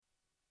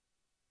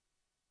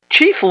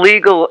Chief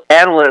Legal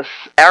Analyst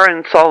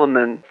Aaron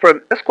Solomon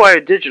from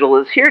Esquire Digital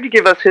is here to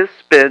give us his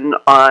spin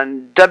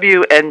on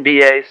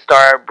WNBA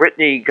star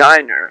Brittney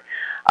Griner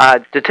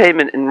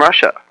detainment in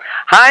Russia.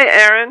 Hi,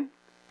 Aaron.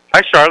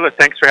 Hi, Charlotte.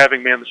 Thanks for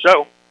having me on the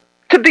show.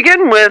 To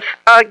begin with,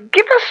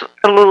 give us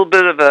a little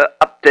bit of an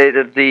update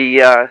of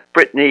the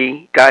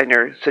Brittney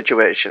Griner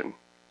situation.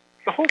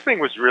 The whole thing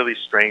was really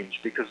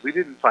strange because we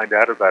didn't find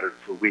out about it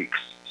for weeks.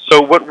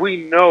 So what we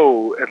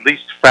know, at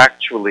least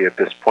factually at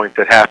this point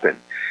that happened,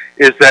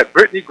 is that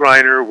Brittney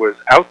Griner was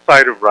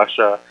outside of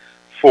Russia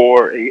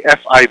for a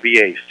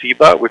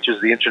FIBA, which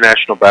is the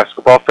International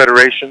Basketball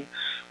Federation,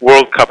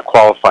 World Cup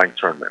qualifying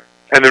tournament.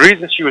 And the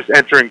reason she was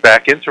entering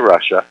back into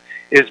Russia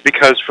is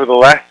because for the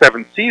last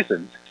 7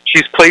 seasons,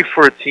 she's played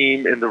for a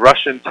team in the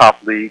Russian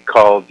top league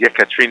called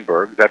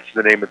Yekaterinburg, that's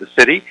the name of the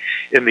city,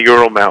 in the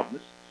Ural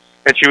Mountains.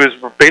 And she was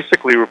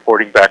basically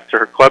reporting back to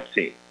her club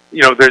team.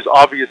 You know, there's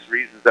obvious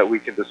reasons that we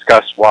can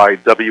discuss why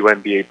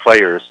WNBA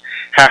players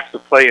have to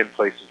play in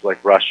places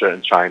like Russia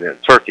and China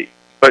and Turkey.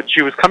 But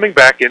she was coming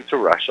back into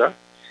Russia,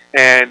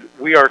 and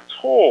we are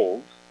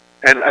told,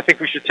 and I think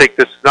we should take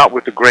this not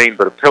with a grain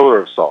but a pillar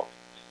of salt,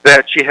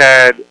 that she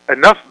had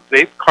enough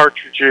vape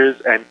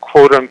cartridges and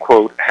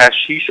quote-unquote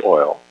hashish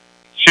oil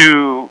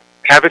to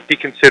have it be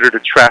considered a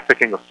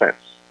trafficking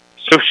offense.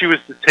 So she was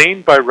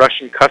detained by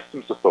Russian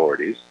customs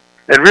authorities,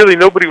 and really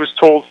nobody was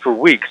told for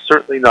weeks,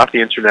 certainly not the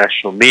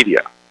international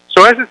media.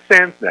 So as it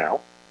stands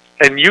now,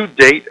 a new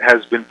date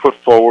has been put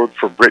forward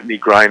for Brittney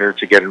Griner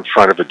to get in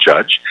front of a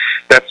judge.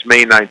 That's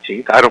May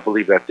 19th. I don't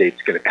believe that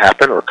date's going to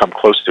happen or come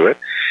close to it.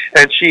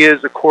 And she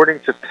is,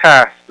 according to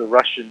TASS, the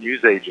Russian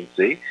news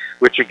agency,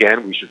 which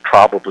again we should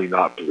probably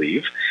not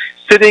believe,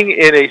 sitting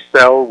in a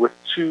cell with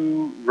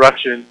 2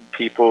 Russian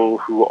people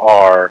who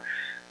are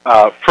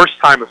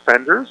first-time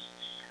offenders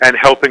and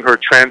helping her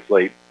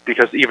translate,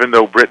 because even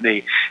though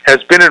Brittney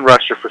has been in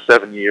Russia for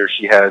 7 years,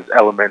 she has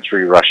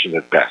elementary Russian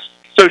at best.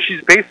 So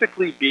she's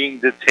basically being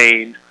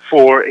detained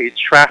for a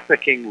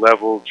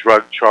trafficking-level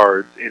drug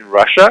charge in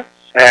Russia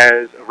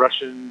as a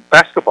Russian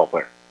basketball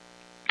player.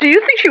 Do you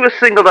think she was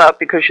singled out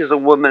because she's a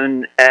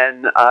woman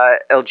and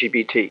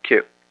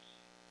LGBTQ?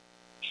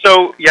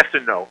 So, yes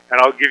and no, and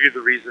I'll give you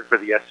the reason for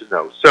the yes and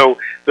no. So,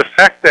 the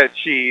fact that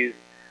she's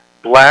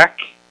black,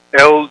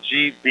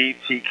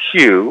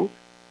 LGBTQ,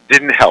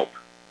 didn't help.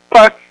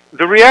 But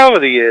the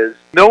reality is,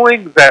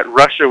 knowing that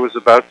Russia was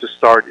about to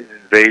start an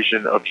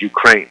invasion of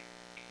Ukraine,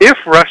 if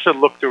Russia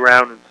looked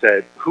around and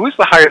said, who is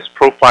the highest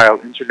profile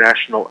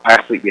international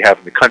athlete we have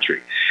in the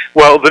country?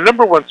 Well, the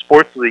number 1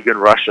 sports league in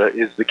Russia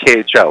is the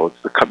KHL.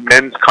 It's the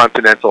Men's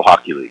Continental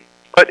Hockey League.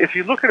 But if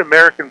you look at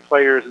American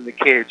players in the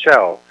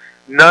KHL,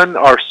 none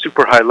are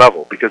super high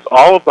level because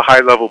all of the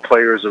high level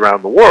players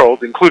around the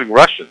world, including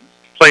Russians,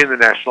 play in the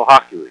National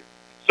Hockey League.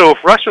 So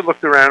if Russia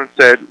looked around and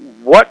said,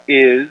 what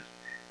is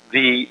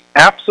the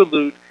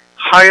absolute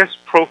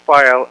highest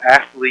profile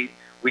athlete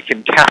we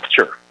can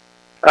capture?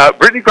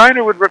 Brittney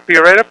Griner would be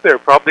right up there,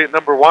 probably at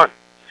number 1.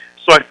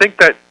 So I think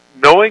that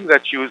knowing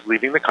that she was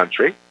leaving the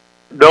country,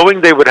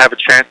 knowing they would have a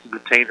chance to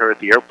detain her at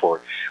the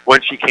airport when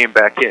she came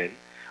back in,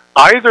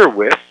 either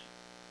with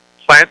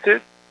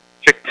planted,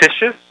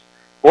 fictitious,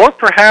 or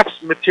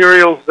perhaps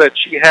materials that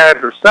she had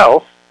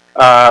herself,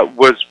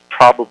 was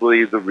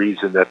probably the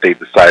reason that they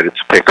decided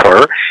to pick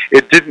her.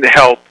 It didn't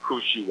help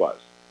who she was.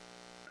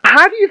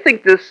 How do you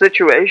think this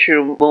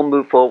situation will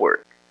move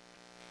forward?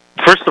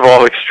 First of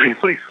all,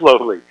 extremely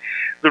slowly.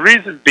 The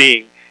reason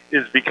being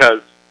is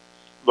because,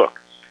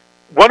 look,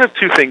 one of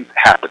 2 things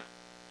happened.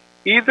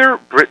 Either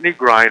Brittney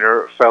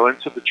Griner fell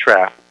into the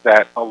trap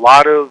that a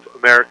lot of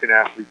American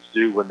athletes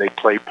do when they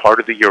play part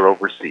of the year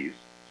overseas.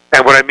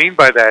 And what I mean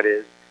by that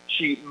is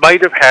she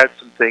might have had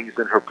some things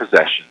in her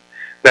possession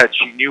that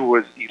she knew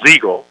was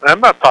illegal. And I'm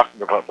not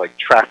talking about like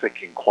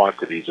trafficking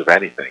quantities of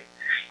anything,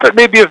 but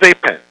maybe a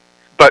vape pen,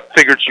 but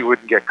figured she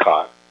wouldn't get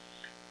caught.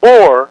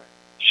 Or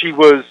she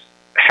was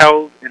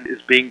held and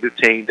is being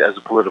detained as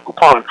a political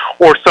pawn,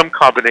 or some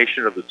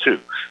combination of the 2.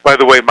 By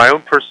the way, my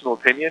own personal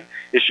opinion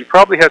is she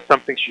probably had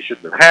something she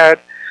shouldn't have had,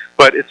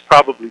 but it's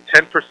probably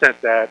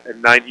 10% that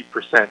and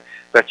 90%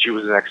 that she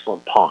was an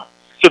excellent pawn.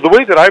 So the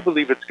way that I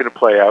believe it's going to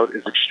play out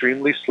is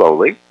extremely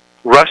slowly.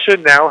 Russia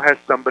now has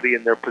somebody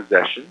in their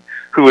possession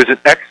who is an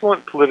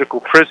excellent political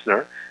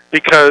prisoner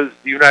because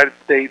the United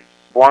States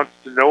wants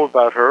to know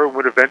about her and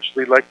would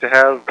eventually like to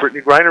have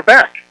Brittney Griner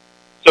back.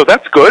 So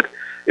that's good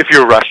if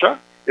you're Russia.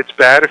 It's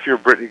bad if you're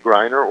Brittney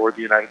Griner or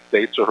the United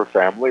States or her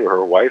family or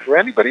her wife or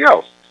anybody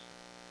else.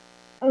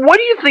 What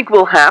do you think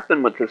will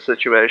happen with this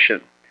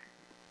situation?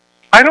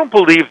 I don't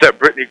believe that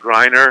Brittney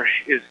Griner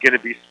is going to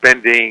be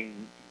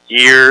spending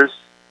years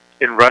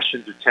in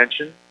Russian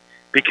detention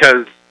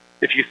because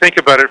if you think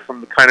about it from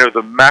the kind of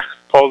the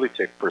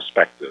Machtpolitik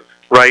perspective,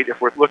 right,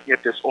 if we're looking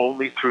at this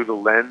only through the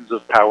lens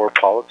of power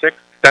politics,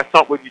 that's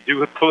not what you do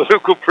with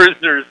political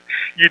prisoners.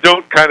 You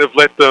don't kind of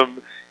let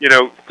them,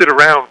 sit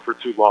around for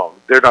too long.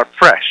 They're not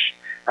fresh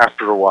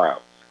after a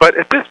while. But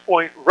at this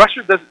point,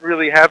 Russia doesn't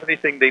really have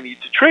anything they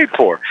need to trade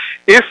for.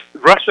 If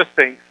Russia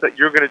thinks that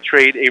you're going to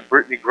trade a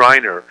Brittney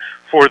Griner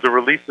for the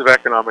release of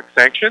economic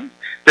sanctions,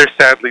 they're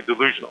sadly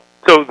delusional.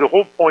 So the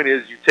whole point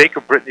is you take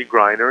a Brittney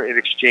Griner in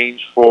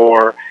exchange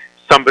for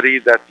somebody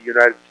that the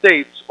United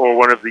States or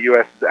one of the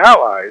U.S.'s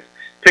allies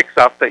picks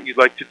up that you'd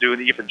like to do an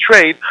even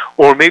trade,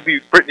 or maybe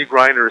Brittney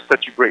Griner is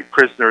such a great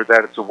prisoner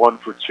that it's a 1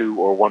 for 2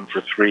 or 1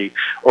 for 3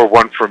 or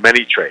 1 for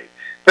many trade.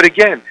 But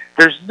again,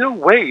 there's no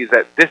way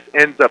that this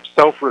ends up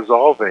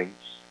self-resolving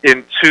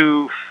in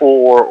 2,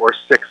 4, or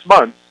 6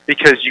 months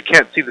because you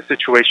can't see the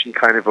situation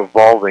kind of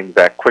evolving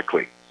that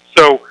quickly.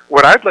 So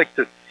what I'd like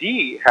to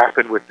see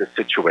happen with this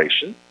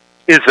situation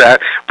is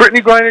that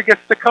Brittney Griner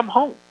gets to come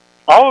home.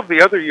 All of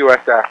the other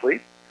U.S.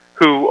 athletes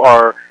who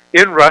are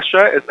in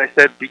Russia, as I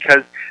said,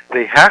 because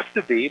they have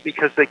to be,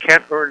 because they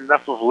can't earn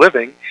enough of a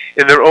living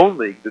in their own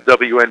league, the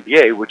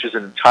WNBA, which is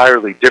an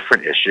entirely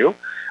different issue,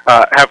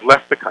 have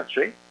left the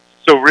country.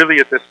 So really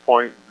at this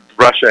point,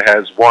 Russia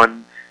has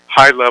one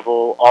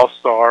high-level,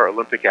 all-star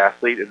Olympic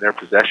athlete in their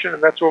possession,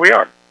 and that's where we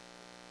are.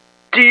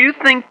 Do you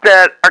think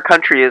that our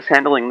country is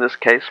handling this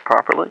case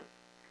properly?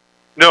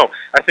 No,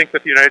 I think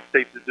that the United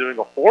States is doing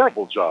a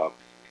horrible job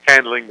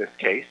handling this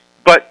case,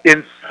 but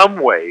in some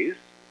ways,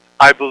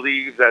 I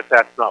believe that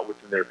that's not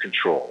within their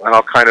control, and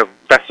I'll kind of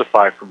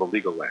specify from a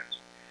legal lens.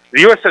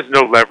 The U.S. has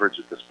no leverage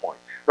at this point,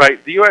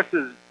 right? The U.S.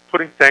 is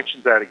putting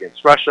sanctions out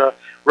against Russia.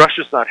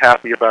 Russia's not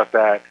happy about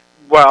that.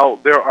 While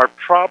there are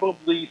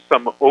probably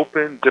some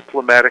open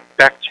diplomatic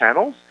back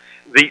channels,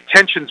 the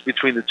tensions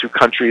between the two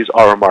countries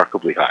are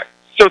remarkably high.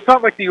 So it's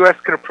not like the U.S.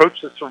 can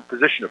approach this from a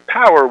position of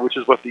power, which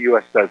is what the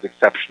U.S. does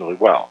exceptionally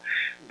well.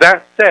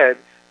 That said,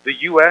 the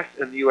U.S.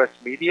 and the U.S.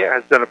 media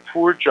has done a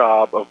poor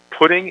job of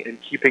putting and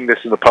keeping this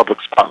in the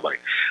public spotlight.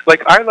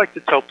 Like I like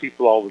to tell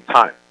people all the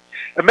time,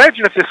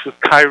 imagine if this was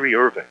Kyrie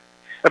Irving.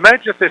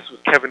 Imagine if this was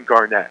Kevin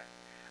Garnett,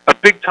 a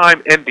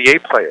big-time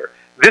NBA player.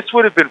 This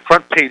would have been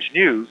front-page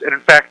news, and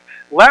in fact,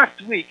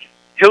 last week,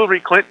 Hillary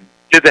Clinton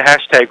did the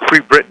hashtag Free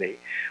Britney,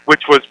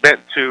 which was meant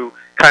to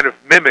kind of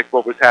mimic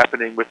what was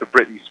happening with the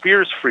Britney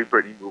Spears Free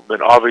Britney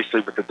movement, obviously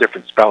with a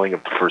different spelling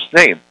of the first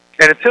name.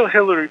 And until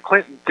Hillary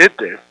Clinton did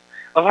this,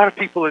 a lot of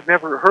people had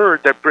never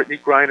heard that Brittney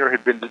Griner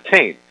had been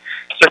detained.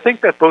 So I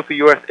think that both the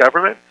U.S.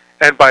 government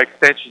and, by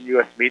extension,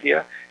 U.S.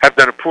 media have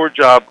done a poor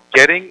job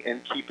getting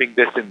and keeping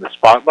this in the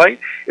spotlight.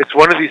 It's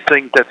one of these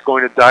things that's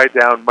going to die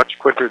down much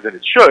quicker than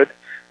it should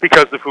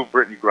because of who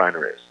Brittney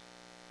Griner is.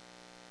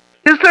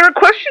 Is there a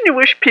question you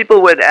wish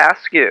people would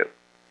ask you?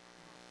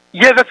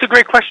 Yeah, that's a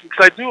great question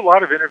because I do a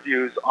lot of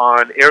interviews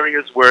on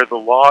areas where the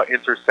law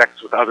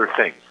intersects with other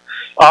things.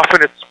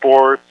 Often it's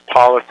sports,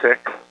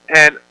 politics,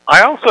 and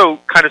I also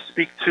kind of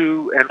speak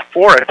to and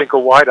for, I think, a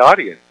wide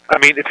audience. I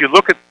mean, if you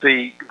look at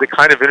the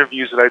kind of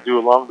interviews that I do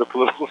along the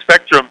political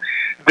spectrum,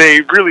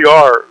 they really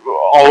are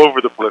all over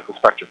the political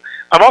spectrum.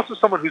 I'm also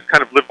someone who's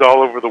kind of lived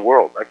all over the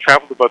world. I've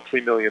traveled about 3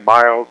 million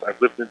miles.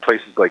 I've lived in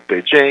places like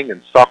Beijing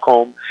and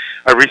Stockholm.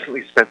 I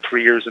recently spent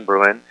 3 years in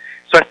Berlin.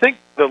 So I think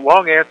the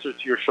long answer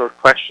to your short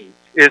question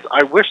is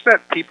I wish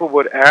that people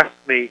would ask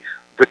me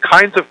the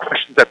kinds of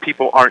questions that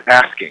people aren't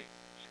asking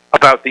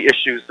about the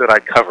issues that I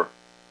cover.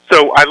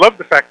 So I love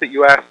the fact that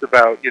you asked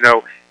about,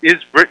 is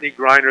Brittney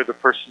Griner the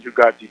person who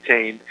got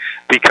detained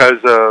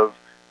because of,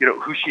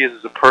 who she is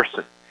as a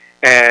person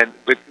and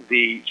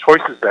the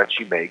choices that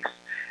she makes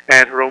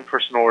and her own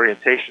personal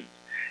orientations.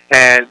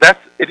 And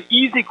that's an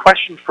easy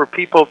question for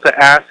people to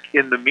ask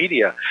in the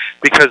media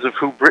because of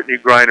who Brittney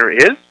Griner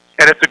is,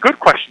 and it's a good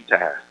question to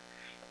ask.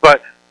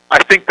 But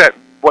I think that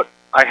what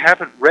I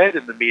haven't read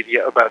in the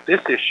media about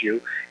this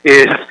issue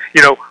is,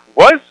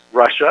 was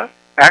Russia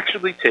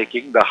actually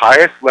taking the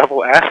highest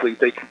level athlete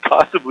they can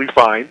possibly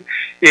find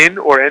in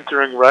or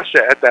entering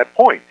Russia at that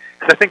point?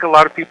 Because I think a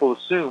lot of people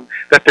assume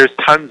that there's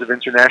tons of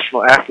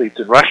international athletes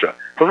in Russia.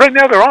 But right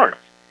now there aren't.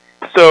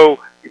 So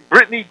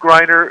Brittney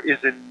Griner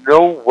is in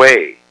no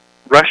way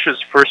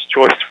Russia's first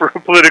choice for a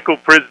political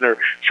prisoner.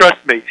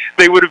 Trust me,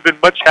 they would have been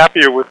much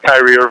happier with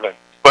Kyrie Irving.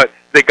 But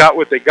they got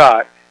what they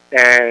got,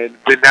 and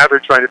then now they're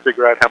trying to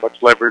figure out how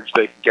much leverage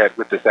they can get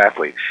with this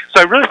athlete.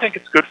 So I really think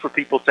it's good for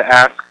people to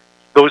ask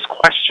those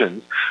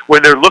questions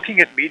when they're looking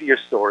at media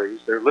stories,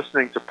 they're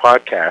listening to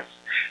podcasts,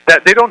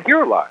 that they don't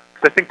hear a lot.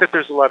 Because I think that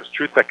there's a lot of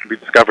truth that can be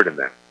discovered in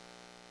them.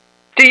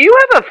 Do you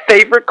have a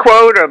favorite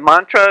quote or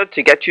mantra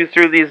to get you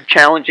through these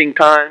challenging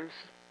times?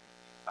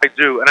 I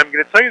do, and I'm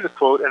going to tell you the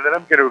quote, and then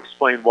I'm going to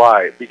explain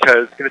why,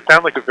 because it's going to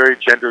sound like a very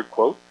gendered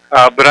quote,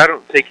 but I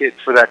don't take it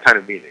for that kind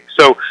of meaning.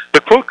 So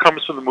the quote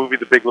comes from the movie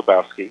The Big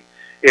Lebowski.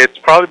 It's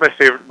probably my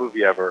favorite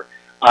movie ever.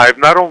 I've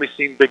not only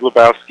seen Big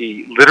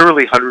Lebowski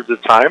literally hundreds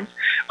of times,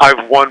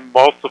 I've won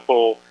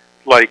multiple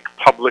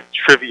public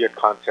trivia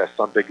contests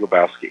on Big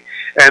Lebowski.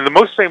 And the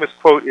most famous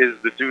quote is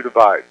 "The Dude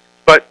Abides."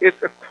 But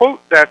it's a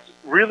quote that's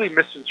really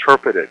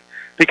misinterpreted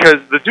because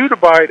the dude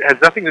abide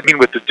has nothing to mean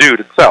with the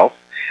dude itself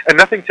and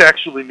nothing to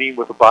actually mean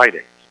with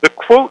abiding. The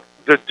quote,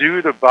 "The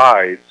dude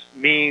abides,"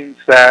 means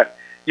that,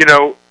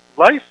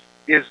 life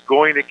is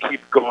going to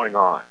keep going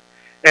on.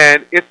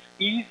 And it's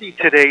easy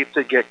today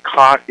to get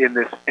caught in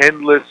this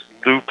endless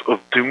loop of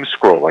doom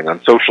scrolling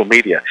on social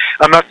media.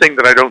 I'm not saying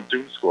that I don't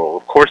doom scroll,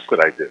 of course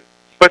that I do.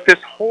 But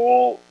this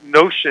whole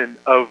notion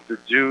of the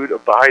dude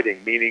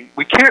abiding, meaning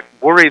we can't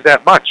worry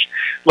that much.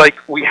 Like,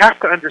 we have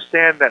to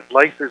understand that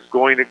life is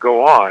going to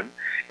go on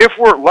if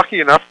we're lucky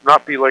enough to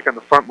not be like on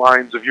the front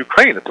lines of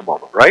Ukraine at the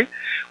moment, right?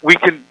 We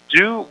can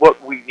do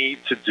what we need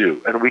to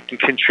do, and we can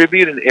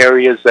contribute in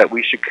areas that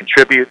we should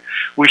contribute.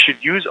 We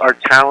should use our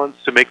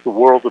talents to make the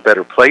world a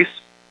better place.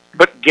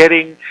 But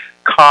getting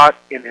caught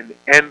in an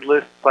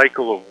endless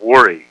cycle of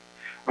worry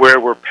where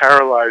we're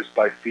paralyzed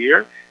by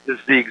fear is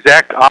the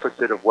exact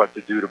opposite of what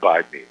the dude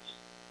abide means.